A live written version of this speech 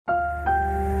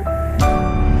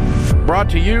Brought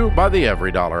to you by the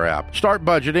EveryDollar app. Start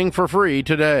budgeting for free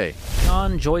today.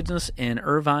 Sean joins us in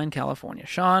Irvine, California.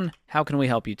 Sean, how can we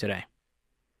help you today?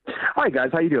 Hi, guys.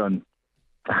 How you doing?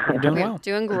 Doing well.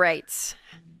 Doing great.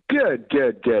 Good.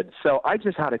 So I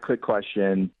just had a quick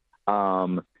question.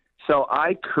 So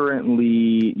I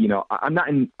currently, I'm not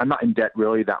in debt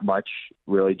really that much,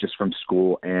 really just from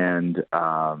school and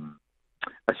a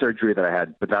surgery that I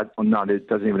had, but it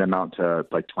doesn't even amount to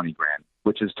like 20 grand,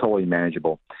 which is totally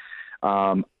manageable.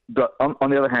 But on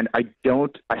the other hand, I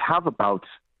have about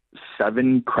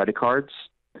 7 credit cards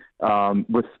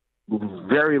with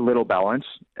very little balance.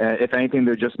 If anything,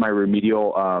 they're just my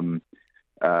remedial.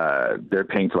 They're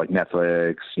paying for like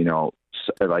Netflix,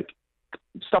 like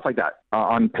stuff like that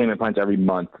on payment plans every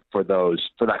month for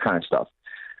that kind of stuff.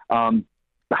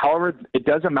 However, it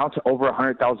does amount to over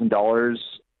 $100,000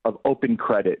 of open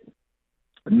credit.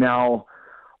 Now,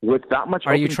 with that much,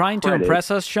 are you trying to impress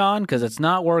us, Sean? Because it's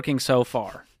not working so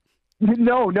far.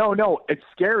 No. It's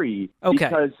scary. Okay.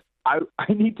 Because I'm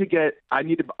going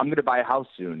to buy a house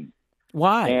soon.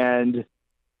 Why? And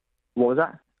what was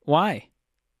that? Why?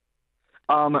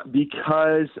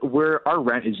 Because our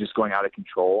rent is just going out of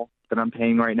control that I'm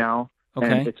paying right now.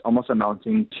 Okay. And it's almost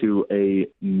amounting to a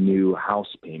new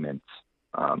house payment,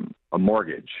 a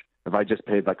mortgage. If I just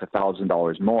paid like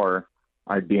 $1,000 more,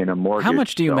 I'd be in a mortgage. How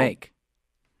much do you make?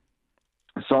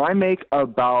 So I make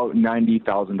about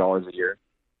 $90,000 a year.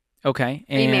 Okay.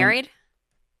 Are you married?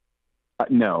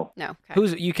 No. No.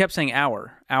 Okay. You kept saying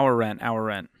our rent.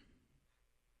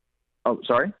 Oh,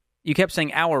 sorry? You kept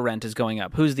saying our rent is going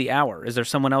up. Who's the our? Is there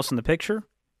someone else in the picture?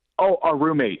 Oh, a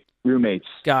roommates.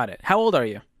 Got it. How old are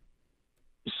you?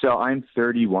 So I'm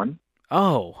 31.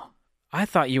 Oh, I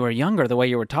thought you were younger the way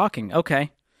you were talking.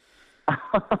 Okay.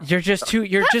 You're just too.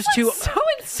 So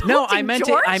insulting, No, I meant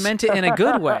George. it. I meant it in a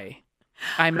good way.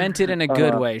 I meant it in a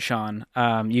good way, Sean.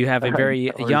 You have a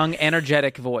very young,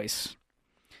 energetic voice.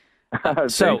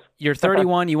 So you're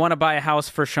 31. You want to buy a house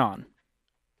for Sean?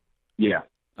 Yeah.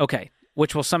 Okay.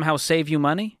 Which will somehow save you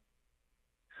money?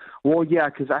 Well, yeah,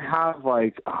 because I have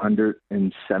like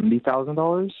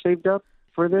 $170,000 saved up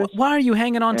for this. Why are you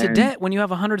hanging on to debt when you have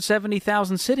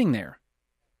 $170,000 sitting there?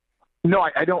 No,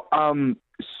 I don't.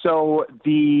 So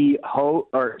the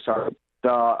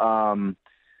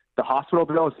hospital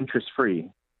bill is interest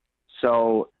free.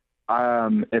 So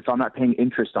if I'm not paying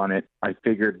interest on it, I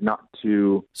figured not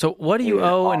to. So what do you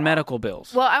owe in medical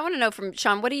bills? Well, I want to know from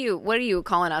Sean, what are you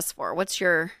calling us for? What's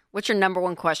your number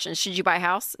one question? Should you buy a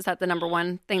house? Is that the number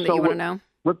one thing that you want to know?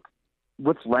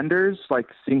 With lenders, like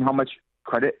seeing how much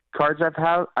credit cards I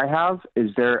have, is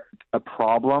there a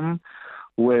problem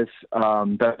with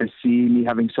that they see me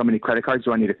having so many credit cards?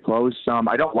 Do I need to close some?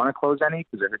 I don't want to close any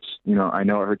because it hurts. I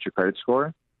know it hurts your credit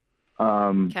score.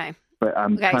 Okay. But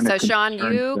I'm okay. So Sean,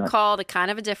 you that... called a kind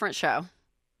of a different show.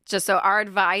 Just so our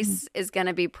advice is going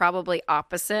to be probably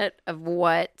opposite of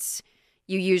what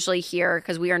you usually hear,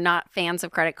 because we are not fans of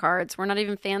credit cards. We're not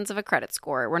even fans of a credit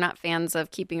score. We're not fans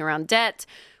of keeping around debt.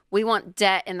 We want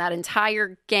debt in that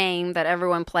entire game that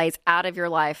everyone plays out of your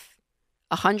life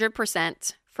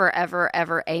 100% forever,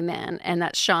 ever, amen. And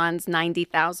that Sean's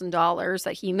 $90,000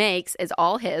 that he makes is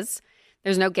all his.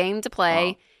 There's no game to play.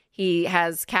 Wow. He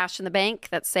has cash in the bank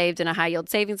that's saved in a high-yield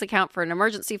savings account for an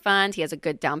emergency fund. He has a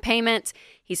good down payment.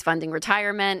 He's funding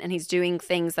retirement, and he's doing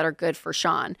things that are good for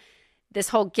Sean. This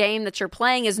whole game that you're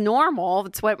playing is normal.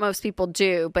 It's what most people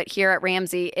do. But here at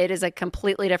Ramsey, it is a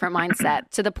completely different mindset,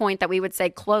 to the point that we would say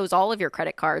close all of your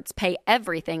credit cards, pay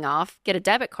everything off, get a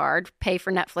debit card, pay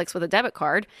for Netflix with a debit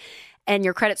card, and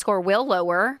your credit score will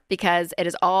lower because it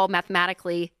is all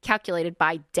mathematically calculated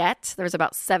by debt. There's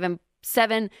about seven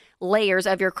layers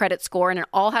of your credit score, and it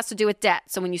all has to do with debt.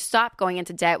 So when you stop going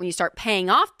into debt, when you start paying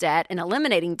off debt and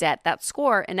eliminating debt, that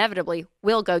score inevitably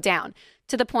will go down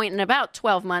to the point in about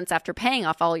 12 months after paying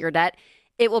off all your debt,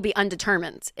 it will be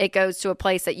undetermined. It goes to a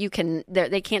place that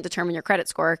they can't determine your credit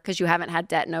score because you haven't had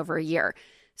debt in over a year.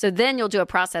 So then you'll do a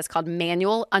process called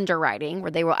manual underwriting, where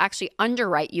they will actually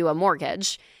underwrite you a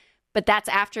mortgage. But that's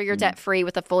after you're debt-free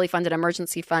with a fully funded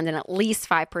emergency fund and at least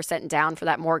 5% down for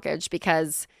that mortgage,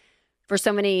 because for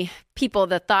so many people,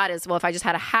 the thought is, well, if I just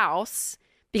had a house,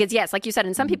 because yes, like you said,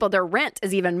 and some people, their rent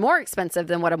is even more expensive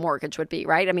than what a mortgage would be,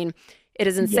 right? I mean, it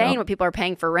is insane what people are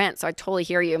paying for rent. So I totally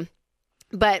hear you.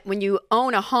 But when you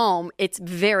own a home, it's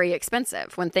very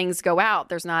expensive. When things go out,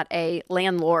 there's not a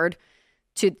landlord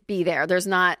to be there. There's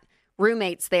not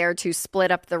roommates there to split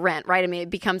up the rent, right? I mean, it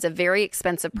becomes a very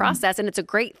expensive process, and it's a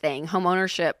great thing. Home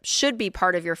ownership should be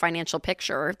part of your financial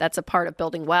picture. That's a part of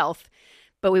building wealth,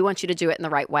 but we want you to do it in the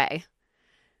right way.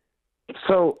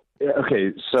 So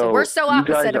Okay, so we're so you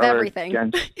guys opposite of are everything.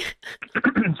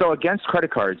 Against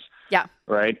credit cards. Yeah.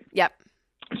 Right? Yep.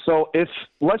 So if,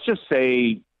 let's just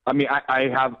say, I mean, I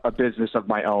have a business of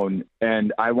my own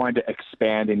and I wanted to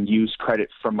expand and use credit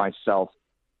for myself.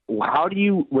 How do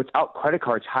you, without credit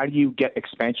cards, how do you get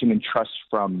expansion and trust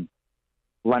from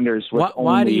lenders?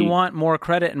 Why do you want more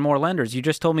credit and more lenders? You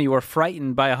just told me you were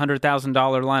frightened by a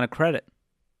 $100,000 line of credit.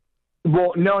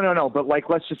 Well, no. But like,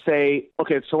 let's just say,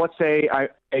 okay, so let's say I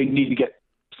need to get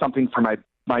something for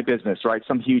my business, right?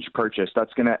 Some huge purchase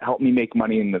that's going to help me make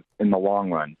money in the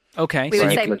long run. Okay, We so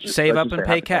would you say- can save up and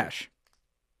pay cash.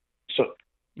 So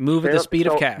Move at the speed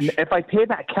of cash. If I pay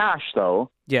that cash, though,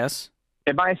 Yes.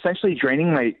 am I essentially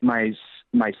draining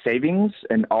my savings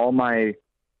and all my?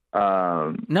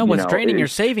 No, what's draining your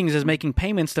savings is making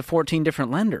payments to 14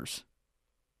 different lenders.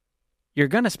 You're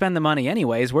going to spend the money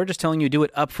anyways. We're just telling you do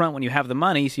it up front when you have the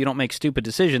money so you don't make stupid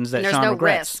decisions that And there's Sean no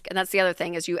regrets. risk. And that's the other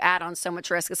thing is you add on so much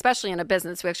risk, especially in a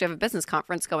business. We actually have a business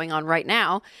conference going on right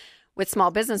now with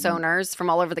small business owners from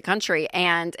all over the country.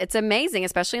 And it's amazing,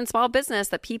 especially in small business,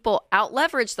 that people out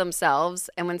leverage themselves.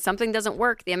 And when something doesn't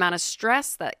work, the amount of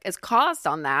stress that is caused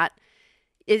on that,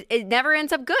 it never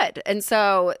ends up good. And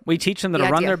so We teach them to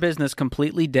run their business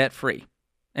completely debt-free.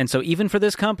 And so even for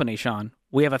this company, Sean,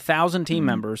 we have 1,000 team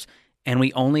members, and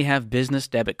we only have business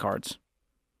debit cards.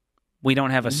 We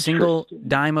don't have a single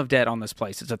dime of debt on this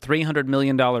place. It's a $300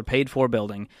 million paid-for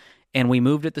building, and we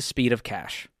moved at the speed of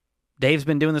cash. Dave's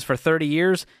been doing this for 30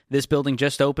 years. This building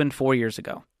just opened 4 years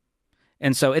ago.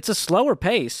 And so it's a slower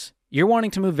pace. You're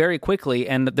wanting to move very quickly,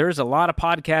 and there's a lot of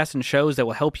podcasts and shows that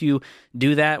will help you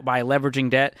do that by leveraging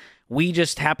debt. We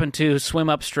just happen to swim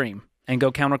upstream and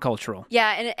go countercultural.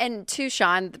 Yeah, and too,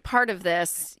 Sean, part of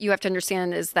this you have to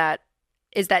understand is that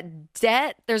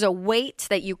debt, there's a weight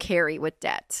that you carry with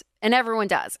debt, and everyone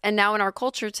does. And now in our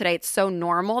culture today, it's so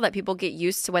normal that people get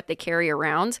used to what they carry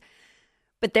around.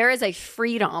 But there is a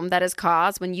freedom that is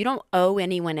caused when you don't owe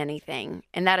anyone anything.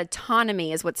 And that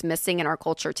autonomy is what's missing in our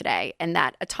culture today. And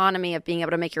that autonomy of being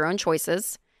able to make your own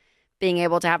choices, being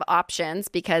able to have options,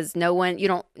 because no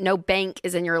bank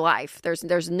is in your life.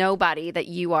 There's nobody that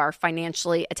you are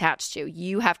financially attached to.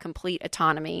 You have complete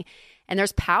autonomy. And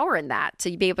there's power in that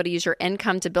to be able to use your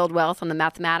income to build wealth on the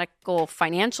mathematical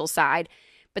financial side.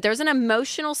 But there's an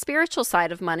emotional, spiritual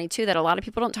side of money too that a lot of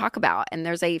people don't talk about. And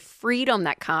there's a freedom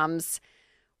that comes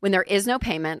when there is no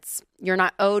payments. You're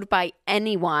not owed by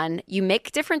anyone. You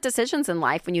make different decisions in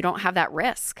life when you don't have that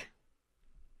risk.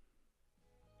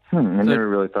 I never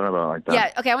really thought about it like that.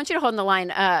 Yeah. Okay. I want you to hold on the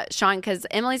line, Sean, because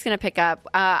Emily's going to pick up.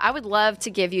 I would love to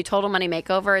give you Total Money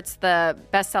Makeover. It's the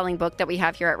best-selling book that we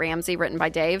have here at Ramsey, written by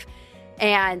Dave.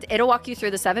 And it'll walk you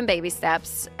through the 7 baby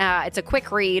steps. It's a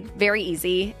quick read, very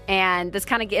easy, and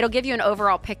it'll give you an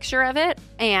overall picture of it.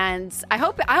 And I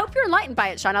hope you're enlightened by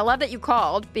it, Sean. I love that you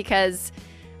called because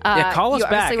call us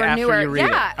back after newer. you read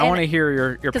it. I want to hear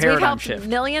your paradigm we've helped shift.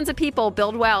 Millions of people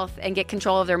build wealth and get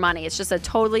control of their money. It's just a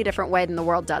totally different way than the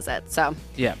world does it. So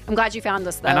yeah, I'm glad you found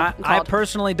us though. And I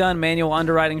personally done manual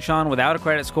underwriting, Sean, without a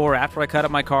credit score after I cut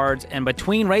up my cards. And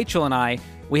between Rachel and I,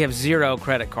 we have 0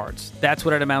 credit cards. That's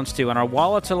what it amounts to. And our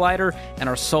wallets are lighter and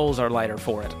our souls are lighter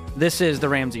for it. This is The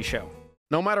Ramsey Show.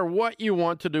 No matter what you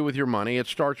want to do with your money, it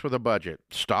starts with a budget.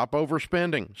 Stop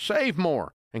overspending, save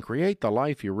more, and create the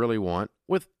life you really want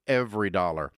with Every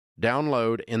Dollar.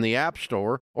 Download in the App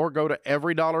Store or go to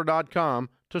everydollar.com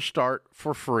to start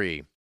for free.